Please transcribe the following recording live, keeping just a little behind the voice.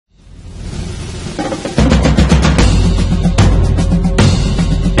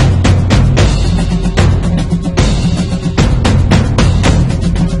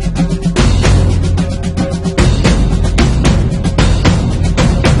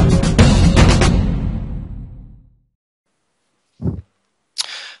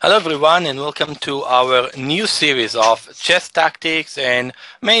Hello everyone and welcome to our new series of chess tactics, and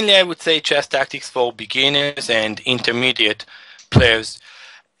mainly I would say chess tactics for beginners and intermediate players.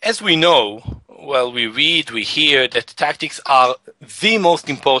 As we know, we read, we hear that tactics are the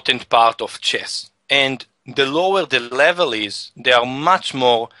most important part of chess, and the lower the level is, they are much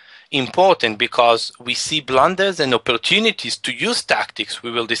more important because we see blunders and opportunities to use tactics.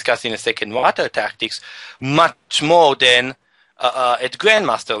 We will discuss in a second what are tactics, much more than at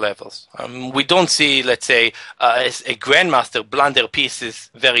grandmaster levels. We don't see, let's say, as a grandmaster blunder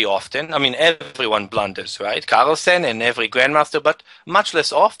pieces very often. I mean, everyone blunders, right? Carlsen and every grandmaster, but much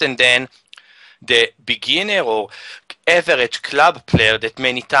less often than the beginner or average club player that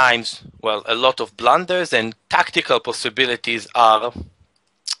many times, a lot of blunders and tactical possibilities are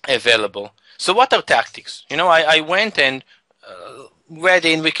available. So what are tactics? I went and read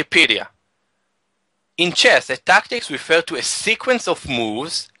in Wikipedia. In chess, a tactics refer to a sequence of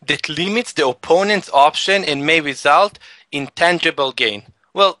moves that limits the opponent's option and may result in tangible gain.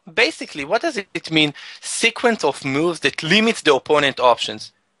 Well, basically, what does it mean, sequence of moves that limits the opponent's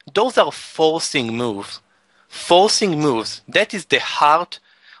options? Those are forcing moves. Forcing moves, that is the heart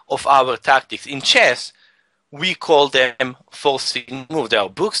of our tactics. In chess, we call them forcing moves. There are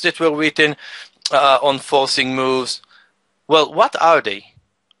books that were written on forcing moves. Well, what are they?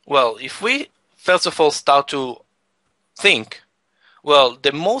 Well, if we first of all start to think,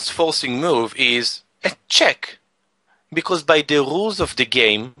 the most forcing move is a check. Because by the rules of the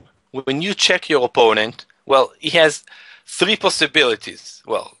game, when you check your opponent, he has three possibilities.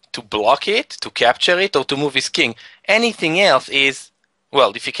 To block it, to capture it, or to move his king. Anything else is,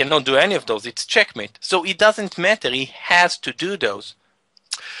 if he cannot do any of those, it's checkmate. So it doesn't matter, he has to do those.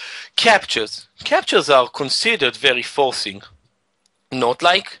 Captures. Captures are considered very forcing. Not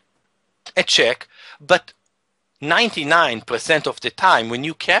like a check, but 99% of the time when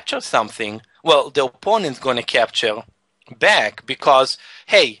you capture something, the opponent's going to capture back because,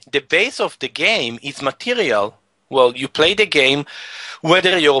 hey, the base of the game is material. You play the game,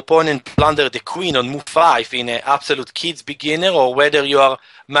 whether your opponent blundered the queen on move 5 in an absolute kid's beginner, or whether you are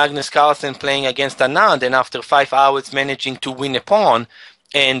Magnus Carlsen playing against Anand and after 5 hours managing to win a pawn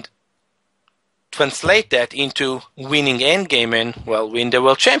and translate that into winning endgame and, win the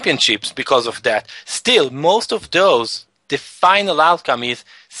world championships because of that. Still, most of those, the final outcome is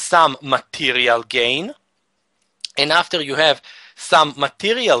some material gain. And after you have some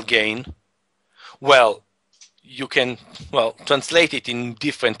material gain, you can, translate it in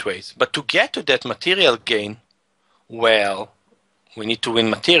different ways. But to get to that material gain, we need to win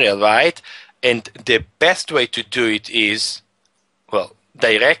material, right? And the best way to do it is,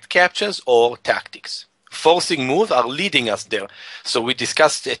 direct captures or tactics. Forcing moves are leading us there. So we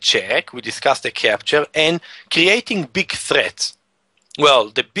discussed a check, we discussed a capture, and creating big threats.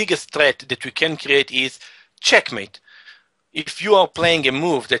 The biggest threat that we can create is checkmate. If you are playing a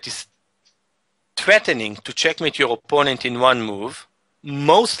move that is threatening to checkmate your opponent in one move,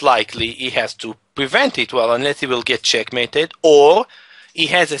 most likely he has to prevent it, unless he will get checkmated, or he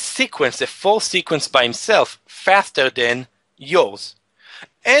has a force sequence by himself faster than yours.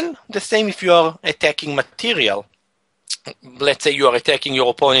 And the same if you are attacking material. Let's say you are attacking your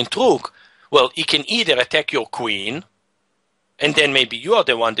opponent's rook. He can either attack your queen, and then maybe you are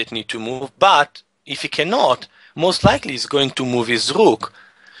the one that need to move, but if he cannot, most likely he's going to move his rook.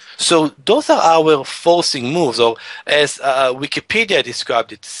 So those are our forcing moves, or as Wikipedia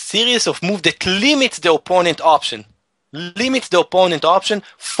described it, series of moves that limits the opponent option. Limits the opponent option,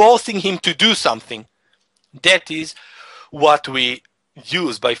 forcing him to do something. That is what we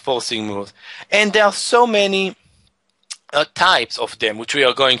use by forcing moves. And there are so many types of them which we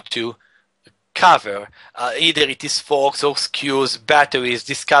are going to cover. Either it is forks or skews, batteries,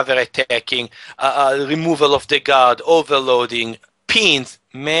 discover attacking, removal of the guard, overloading, pins,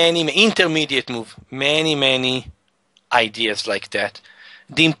 many intermediate move, many ideas like that.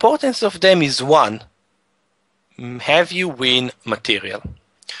 The importance of them is one, have you win material.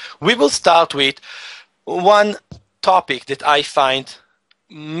 We will start with one topic that I find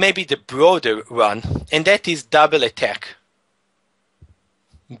maybe the broader one, and that is double attack.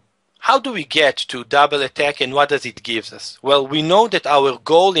 How do we get to double attack and what does it give us? We know that our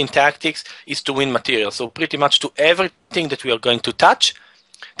goal in tactics is to win material. So pretty much to everything that we are going to touch,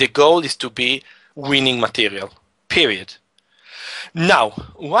 the goal is to be winning material, period. Now,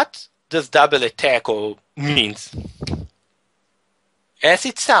 what does double attack means? As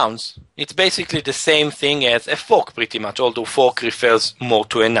it sounds, it's basically the same thing as a fork pretty much, although fork refers more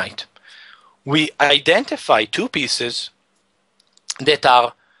to a knight. We identify two pieces that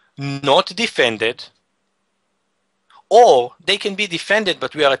are not defended Or they can be defended,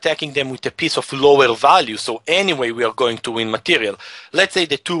 but we are attacking them with a piece of lower value. So anyway, we are going to win material. Let's say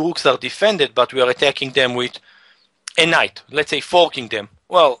the two rooks are defended, but we are attacking them with a knight. Let's say forking them.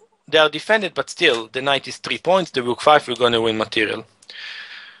 Well, they are defended, but still, the knight is 3 points. The rook 5, we're going to win material.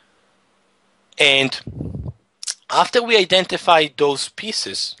 And after we identify those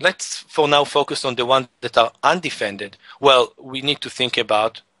pieces, let's for now focus on the ones that are undefended. Well, we need to think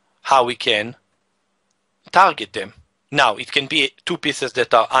about how we can target them. Now, it can be two pieces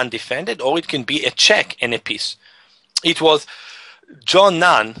that are undefended, or it can be a check and a piece. It was John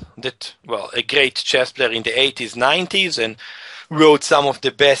Nunn, a great chess player in the 80s, 90s, and wrote some of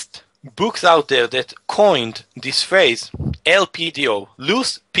the best books out there that coined this phrase, LPDO,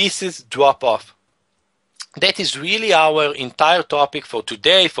 loose pieces drop off. That is really our entire topic for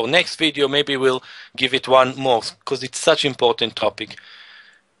today. For next video, maybe we'll give it one more, because it's such an important topic.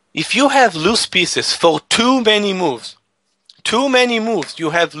 If you have loose pieces for too many moves, you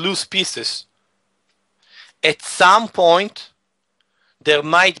have loose pieces. At some point, there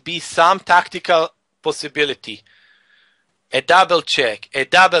might be some tactical possibility. A double check, a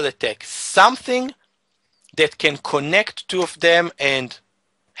double attack, something that can connect two of them and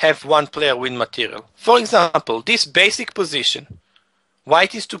have one player win material. For example, this basic position,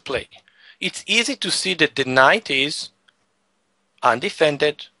 white is to play. It's easy to see that the knight is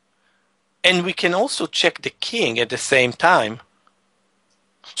undefended, and we can also check the king at the same time.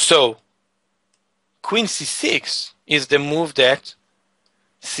 So, queen c6 is the move that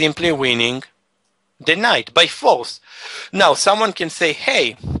simply winning the knight by force. Now, someone can say,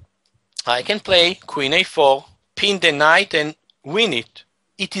 hey, I can play queen a4, pin the knight and win it.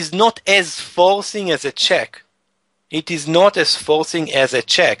 It is not as forcing as a check. It is not as forcing as a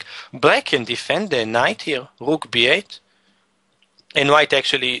check. Black can defend the knight here, rook b8, and white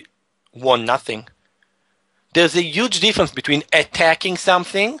actually won nothing. There's a huge difference between attacking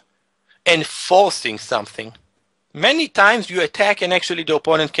something and forcing something. Many times you attack and actually the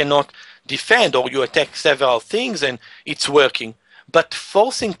opponent cannot defend, or you attack several things and it's working. But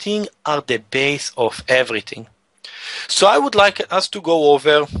forcing things are the base of everything. So I would like us to go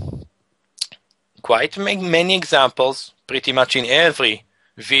over quite many examples, pretty much in every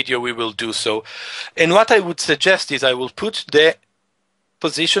video we will do so. And what I would suggest is I will put the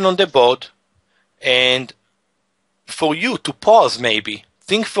position on the board, and for you to pause maybe,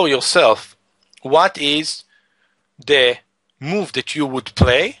 think for yourself, what is the move that you would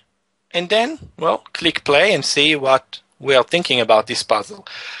play, and then, well, click play and see what we are thinking about this puzzle.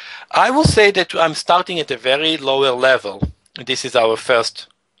 I will say that I'm starting at a very lower level. This is our first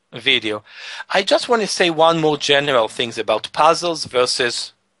video. I just want to say one more general things about puzzles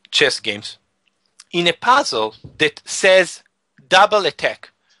versus chess games. In a puzzle that says double attack,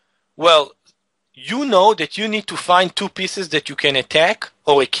 well, you know that you need to find two pieces that you can attack,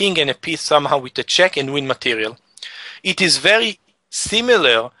 or a king and a piece somehow with a check and win material. It is very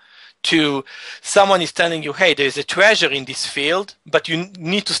similar to someone is telling you, hey, there is a treasure in this field, but you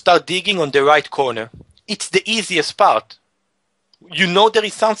need to start digging on the right corner. It's the easiest part. You know there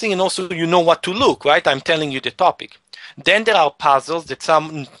is something, and also you know what to look, right? I'm telling you the topic. Then there are puzzles that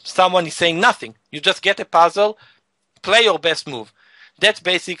someone is saying nothing. You just get a puzzle, play your best move. That's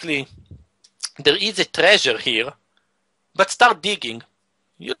basically, there is a treasure here, but start digging.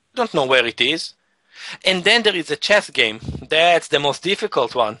 You don't know where it is. And then there is a chess game. That's the most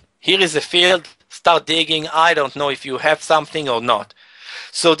difficult one. Here is a field, start digging. I don't know if you have something or not.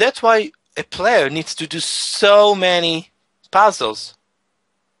 So that's why a player needs to do so many puzzles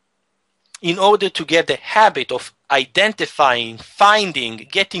in order to get the habit of identifying, finding,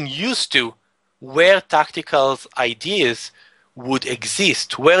 getting used to where tactical ideas would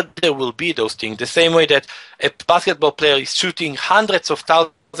exist, where there will be those things. The same way that a basketball player is shooting hundreds of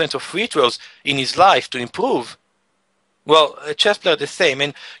thousands of free throws in his life to improve. Well, a chess player the same.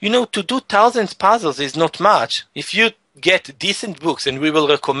 And you know, to do thousands puzzles is not much. If you get decent books, and we will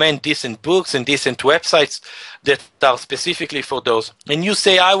recommend decent books and decent websites that are specifically for those, and you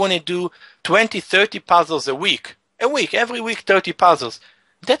say, I want to do 20, 30 puzzles a week, every week 30 puzzles,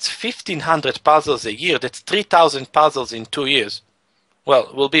 that's 1,500 puzzles a year. That's 3,000 puzzles in 2 years. Well,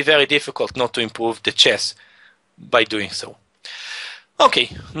 it will be very difficult not to improve the chess by doing so.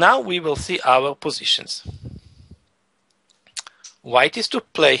 Okay, now we will see our positions. White is to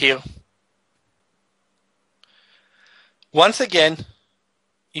play here. Once again,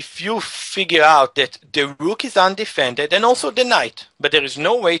 if you figure out that the rook is undefended, and also the knight, but there is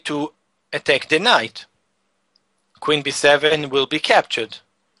no way to attack the knight, queen b7 will be captured.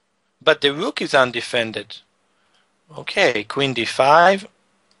 But the rook is undefended. Okay, queen d5.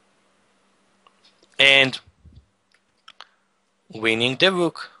 And winning the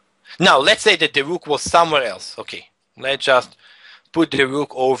rook. Now, let's say that the rook was somewhere else. Okay, let's just put the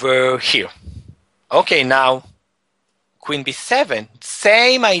rook over here. Okay, now queen b7.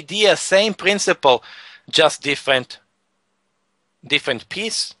 Same idea, same principle, just different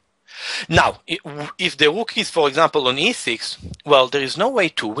piece. Now, if the rook is, for example, on e6, well, there is no way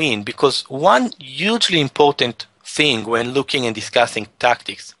to win, because one hugely important thing when looking and discussing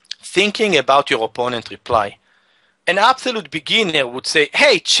tactics, thinking about your opponent's reply. An absolute beginner would say,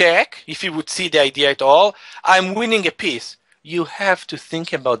 hey, check, if he would see the idea at all, I'm winning a piece. You have to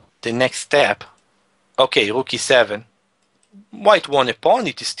think about the next step. Okay, rook e7. White won a pawn,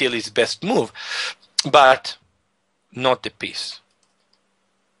 it is still his best move, but not the piece.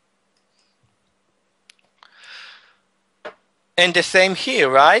 And the same here,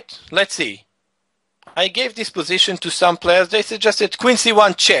 right? Let's see. I gave this position to some players. They suggested queen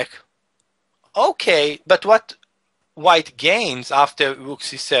c1 check. Okay, but what white gains after rook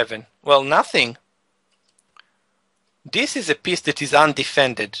c7? Well, nothing. This is a piece that is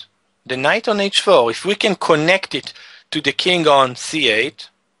undefended. The knight on h4, if we can connect it to the king on c8,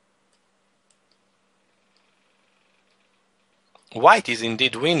 white is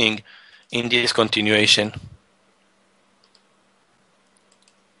indeed winning in this continuation.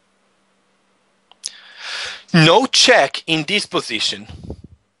 No check in this position.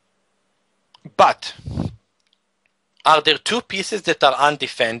 But are there two pieces that are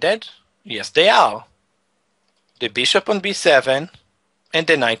undefended? Yes, they are. The bishop on b7 and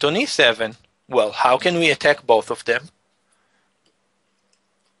the knight on e7. Well, how can we attack both of them?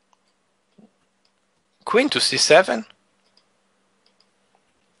 Queen to c7.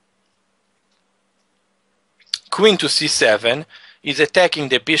 Queen to c7 is attacking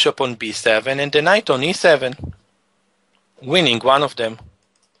the bishop on b7 and the knight on e7, winning one of them.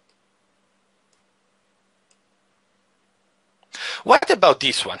 What about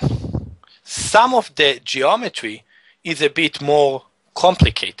this one? Some of the geometry is a bit more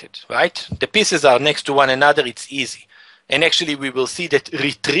complicated, right? The pieces are next to one another, it's easy. And actually we will see that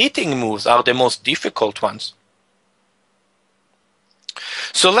retreating moves are the most difficult ones.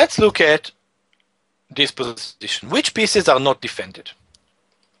 So let's look at this position. Which pieces are not defended?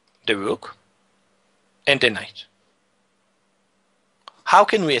 The rook and the knight. How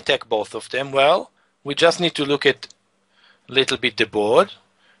can we attack both of them? Well, we just need to look at a little bit the board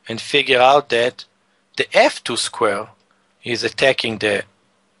and figure out that the f2 square is attacking the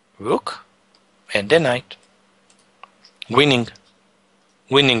rook and the knight. Winning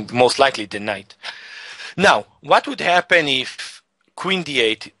most likely the knight. Now, what would happen if queen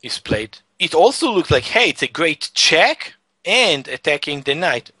d8 is played? It also looks like, hey, it's a great check and attacking the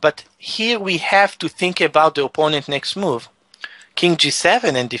knight. But here we have to think about the opponent's next move. King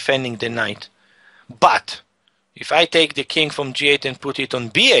g7 and defending the knight. But if I take the king from g8 and put it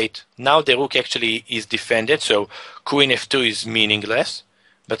on b8, now the rook actually is defended, so queen f2 is meaningless,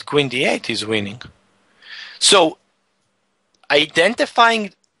 but queen d8 is winning. So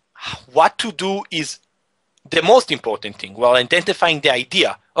identifying what to do is the most important thing. Well, identifying the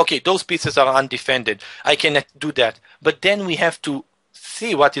idea. Okay, those pieces are undefended. I cannot do that. But then we have to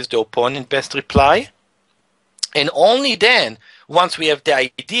see what is the opponent's best reply. And only then, once we have the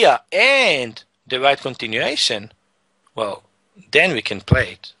idea and the right continuation, well, then we can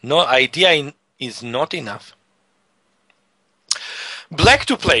play it. No idea is not enough. Black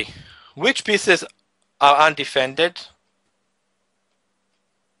to play. Which pieces are undefended?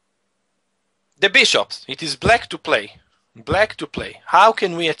 The bishops. It is black to play. Black to play. How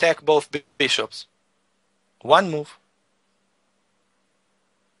can we attack both bishops? One move.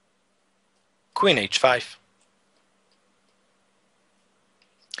 Queen h5.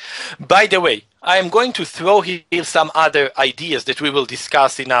 By the way, I am going to throw here some other ideas that we will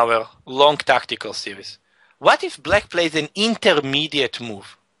discuss in our long tactical series. What if black plays an intermediate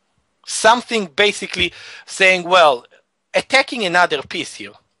move? Something basically saying, well, attacking another piece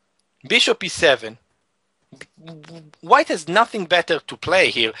here. Bishop e7. White has nothing better to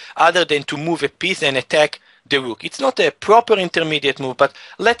play here other than to move a piece and attack the rook. It's not a proper intermediate move, but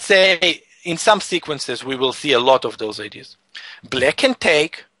let's say in some sequences we will see a lot of those ideas. Black can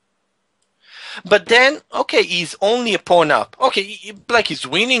take, but then, okay, he's only a pawn up. Okay, black is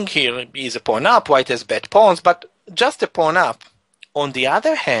winning here, he's a pawn up, white has bad pawns, but just a pawn up. On the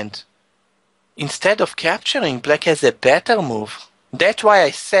other hand, instead of capturing, black has a better move. That's why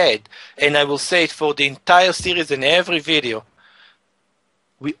I said, and I will say it for the entire series and every video,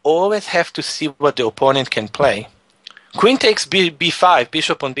 we always have to see what the opponent can play. Queen takes b5,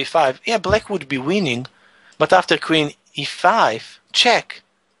 bishop on b5. Yeah, black would be winning, but after queen e5, check.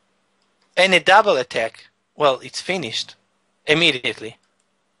 And a double attack, well, it's finished. immediately.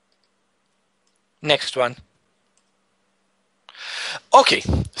 Next one. Okay,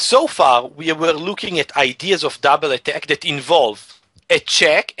 so far we were looking at ideas of double attack that involve a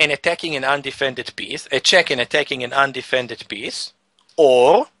check and attacking an undefended piece, a check and attacking an undefended piece,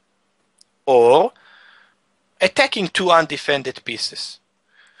 or attacking two undefended pieces.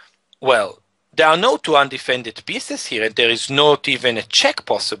 Well, there are no two undefended pieces here, and there is not even a check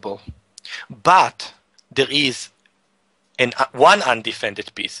possible. But there is one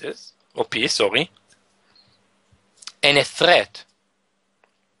undefended piece, and a threat.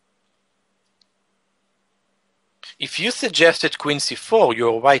 If you suggested queen c4,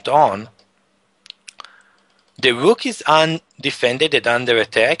 you're right on. The rook is undefended and under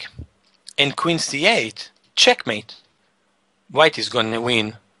attack, and queen c8, checkmate. White is going to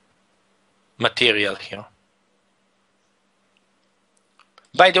win material here.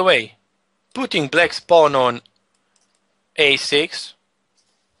 By the way, putting black's pawn on a6,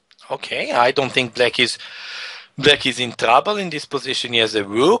 okay, I don't think black is in trouble in this position. He has a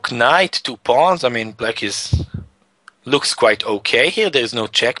rook, knight, two pawns. I mean, black looks quite okay here. There is no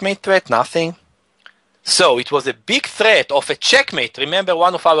checkmate threat, nothing. So it was a big threat of a checkmate. Remember,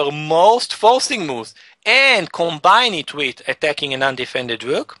 one of our most forcing moves. And combine it with attacking an undefended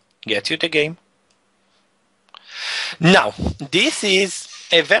rook, gets you the game. Now, this is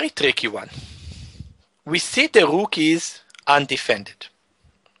a very tricky one. We see the rook is undefended.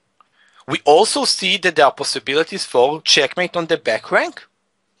 We also see that there are possibilities for checkmate on the back rank.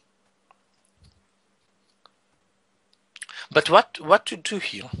 But what to do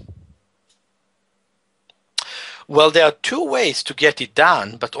here? Well, there are two ways to get it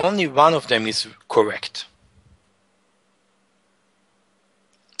done, but only one of them is correct.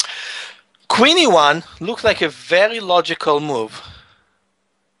 Queen e1 looks like a very logical move.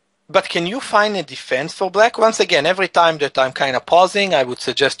 But can you find a defense for black? Once again, every time that I'm kind of pausing, I would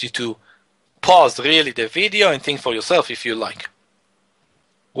suggest you to pause really the video and think for yourself if you like.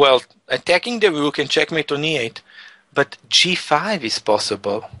 Well, attacking the rook and checkmate on e8, but g5 is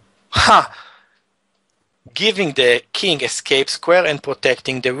possible. Ha! Giving the king escape square and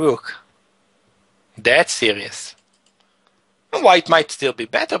protecting the rook. That's serious. White might still be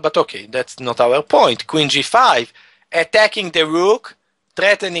better, but okay, that's not our point. Queen g5, attacking the rook,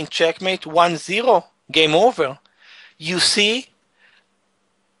 threatening checkmate, 1-0, game over. You see,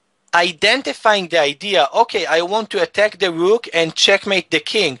 identifying the idea, okay, I want to attack the rook and checkmate the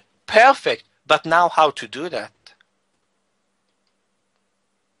king. Perfect, but now how to do that?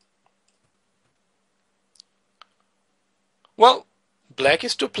 Well, black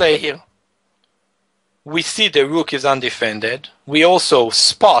is to play here. We see the rook is undefended. We also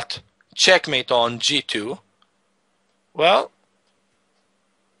spot checkmate on g2. Well,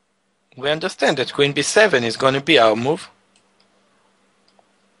 we understand that queen b7 is going to be our move.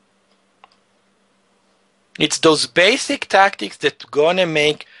 It's those basic tactics that are going to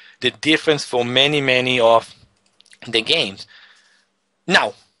make the difference for many of the games.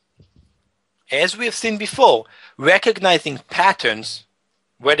 Now, as we have seen before, recognizing patterns,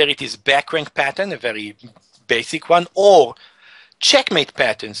 whether it is back rank pattern, a very basic one, or checkmate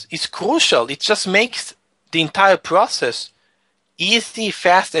patterns, is crucial. It just makes the entire process easy,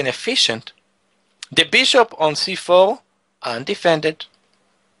 fast, and efficient. The bishop on c4, undefended.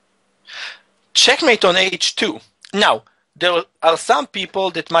 Checkmate on h2. Now, there are some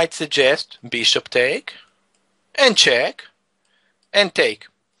people that might suggest bishop take, and check, and take.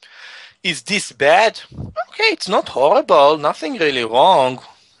 Is this bad? Okay, it's not horrible, nothing really wrong.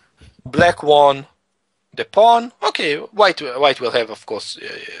 Black won the pawn. Okay, white will have, of course,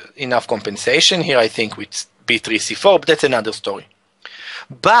 enough compensation here, I think, with b3, c4, but that's another story.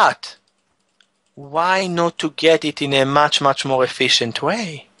 But why not to get it in a much more efficient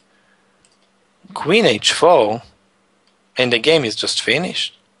way? Queen h4, and the game is just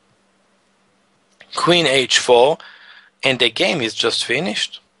finished. Queen h4, and the game is just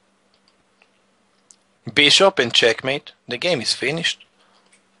finished. Bishop and checkmate, the game is finished.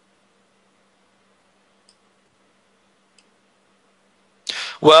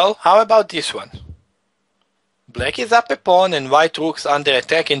 Well, how about this one? Black is up a pawn and white rook's under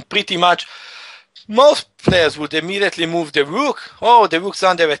attack, and pretty much most players would immediately move the rook. Oh, the rook's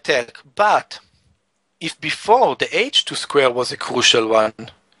under attack. But if before the h2 square was a crucial one,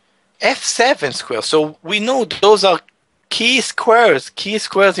 f7 square, so we know those are key squares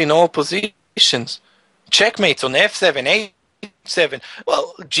in all positions. Checkmates on f7, h7.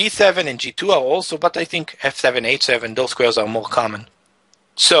 Well, g7 and g2 are also, but I think f7, h7, those squares are more common.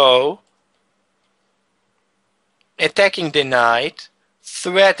 So, attacking the knight,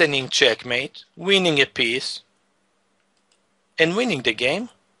 threatening checkmate, winning a piece. and winning the game.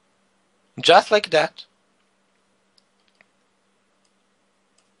 Just like that.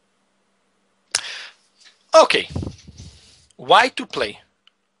 Okay, why to play?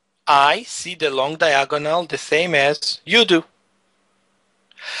 I see the long diagonal the same as you do.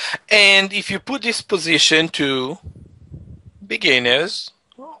 And if you put this position to beginners,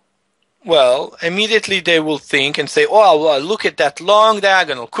 well, immediately they will think and say, oh, well, look at that long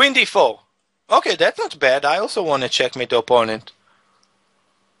diagonal, queen d4. Okay, that's not bad. I also want to checkmate the opponent.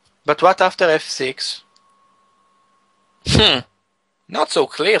 But what after f6? Not so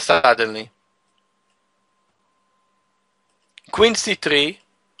clear suddenly. Queen c3.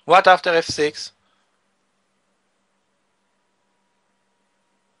 What after f6?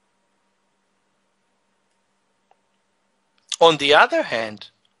 On the other hand,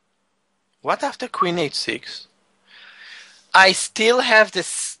 what after queen h6? I still have the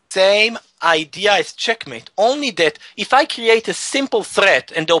same idea as checkmate, only that if I create a simple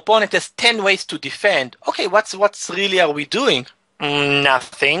threat and the opponent has 10 ways to defend, okay, what's really are we doing?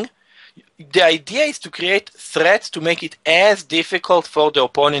 Nothing. The idea is to create threats to make it as difficult for the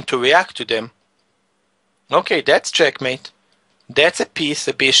opponent to react to them. Okay, that's checkmate. That's a piece,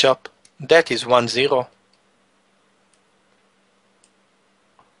 a bishop. That is 1-0.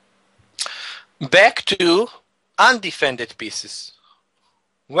 Back to undefended pieces.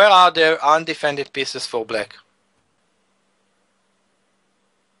 Where are there undefended pieces for black?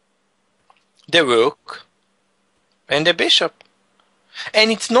 The rook and the bishop.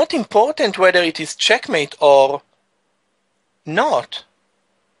 And it's not important whether it is checkmate or not.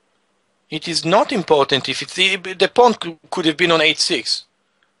 It is not important if it's the pawn could have been on h6.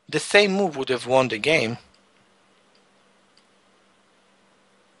 The same move would have won the game.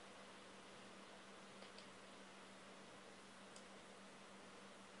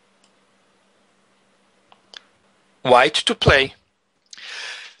 White to play.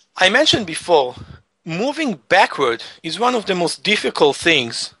 I mentioned before, moving backward is one of the most difficult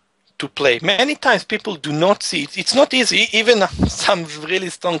things to play. Many times people do not see it. It's not easy. Even some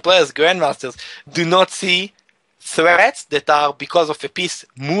really strong players, grandmasters, do not see threats that are because of a piece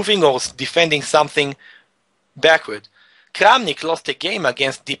moving or defending something backward. Kramnik lost a game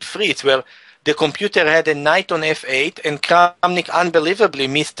against Deep Fritz where the computer had a knight on f8 and Kramnik unbelievably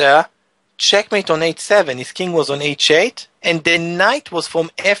missed a checkmate on h7. His king was on h8 and the knight was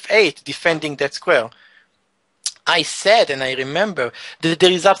from f8 defending that square. I said, and I remember, that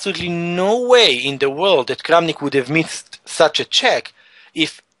there is absolutely no way in the world that Kramnik would have missed such a check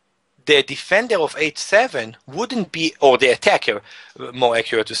if the defender of h7 wouldn't be, or the attacker, more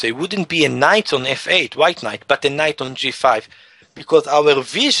accurate to say, wouldn't be a knight on f8, white knight, but a knight on g5, because our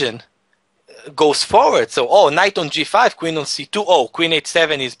vision goes forward. So, oh, knight on g5, queen on c2, oh, queen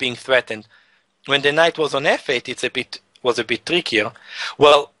h7 is being threatened. When the knight was on f8, was a bit trickier.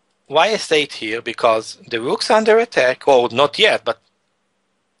 Well, why I say it here? Because the rook's under attack, or not yet, but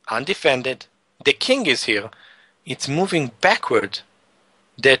undefended. The king is here. It's moving backward.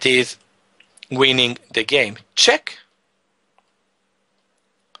 That is winning the game. Check.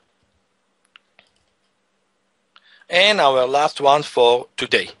 And our last one for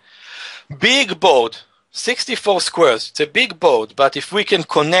today. Big board, 64 squares. It's a big board, but if we can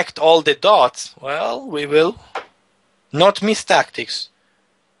connect all the dots, well, we will not miss tactics.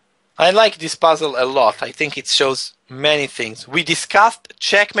 I like this puzzle a lot. I think it shows many things. We discussed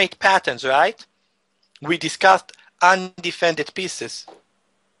checkmate patterns, right? We discussed undefended pieces.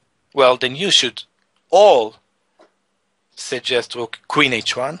 Well, then you should all suggest rook queen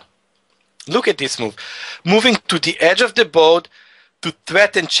h1. Look at this move. Moving to the edge of the board to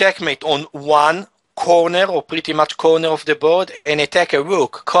threaten checkmate on one corner or pretty much corner of the board and attack a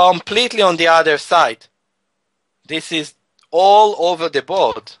rook completely on the other side. This is all over the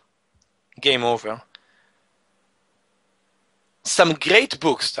board. Game over. Some great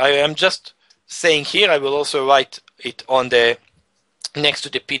books. I am just saying here, I will also write it on the next to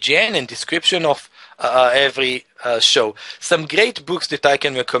the PGN and description of every show. Some great books that I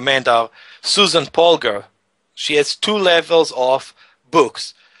can recommend are Susan Polgar. She has 2 levels of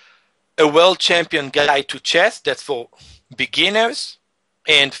books. A World Champion Guide to Chess, that's for beginners,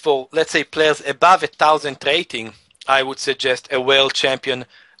 and for, let's say, players above 1,000 rating, I would suggest A World Champion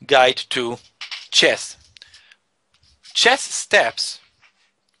Guide to Chess. Chess Steps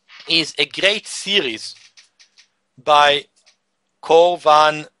is a great series by Cor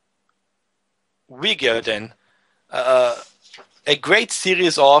van Wigerden, a great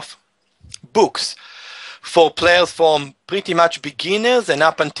series of books for players from pretty much beginners and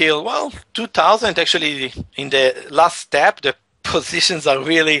up until, well, 2000. Actually, in the last step, the positions are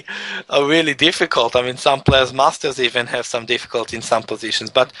really difficult. I mean, some players, masters even have some difficulty in some positions,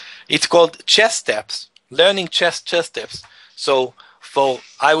 but it's called chess steps, learning chess steps. So for,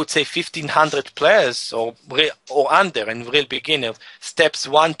 I would say, 1,500 players or under and real beginners, steps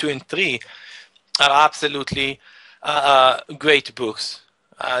 1, 2, and 3 are absolutely great books.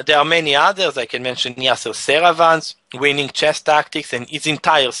 There are many others. I can mention Yasser Seravan's Winning Chess Tactics, and his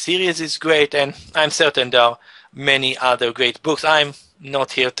entire series is great, and I'm certain there are many other great books. I'm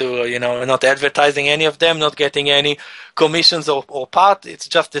not here to, not advertising any of them, not getting any commissions or part. It's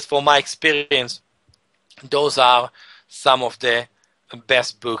just that from my experience, those are some of the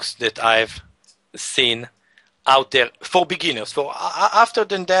best books that I've seen out there for beginners. For after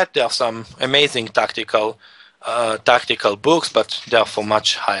than that, there are some amazing tactical books, but they are for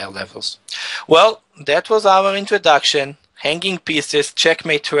much higher levels. Well, that was our introduction. Hanging pieces,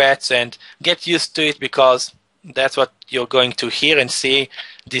 checkmate threats, and get used to it, because that's what you're going to hear and see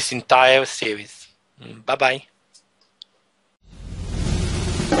this entire series. Bye-bye.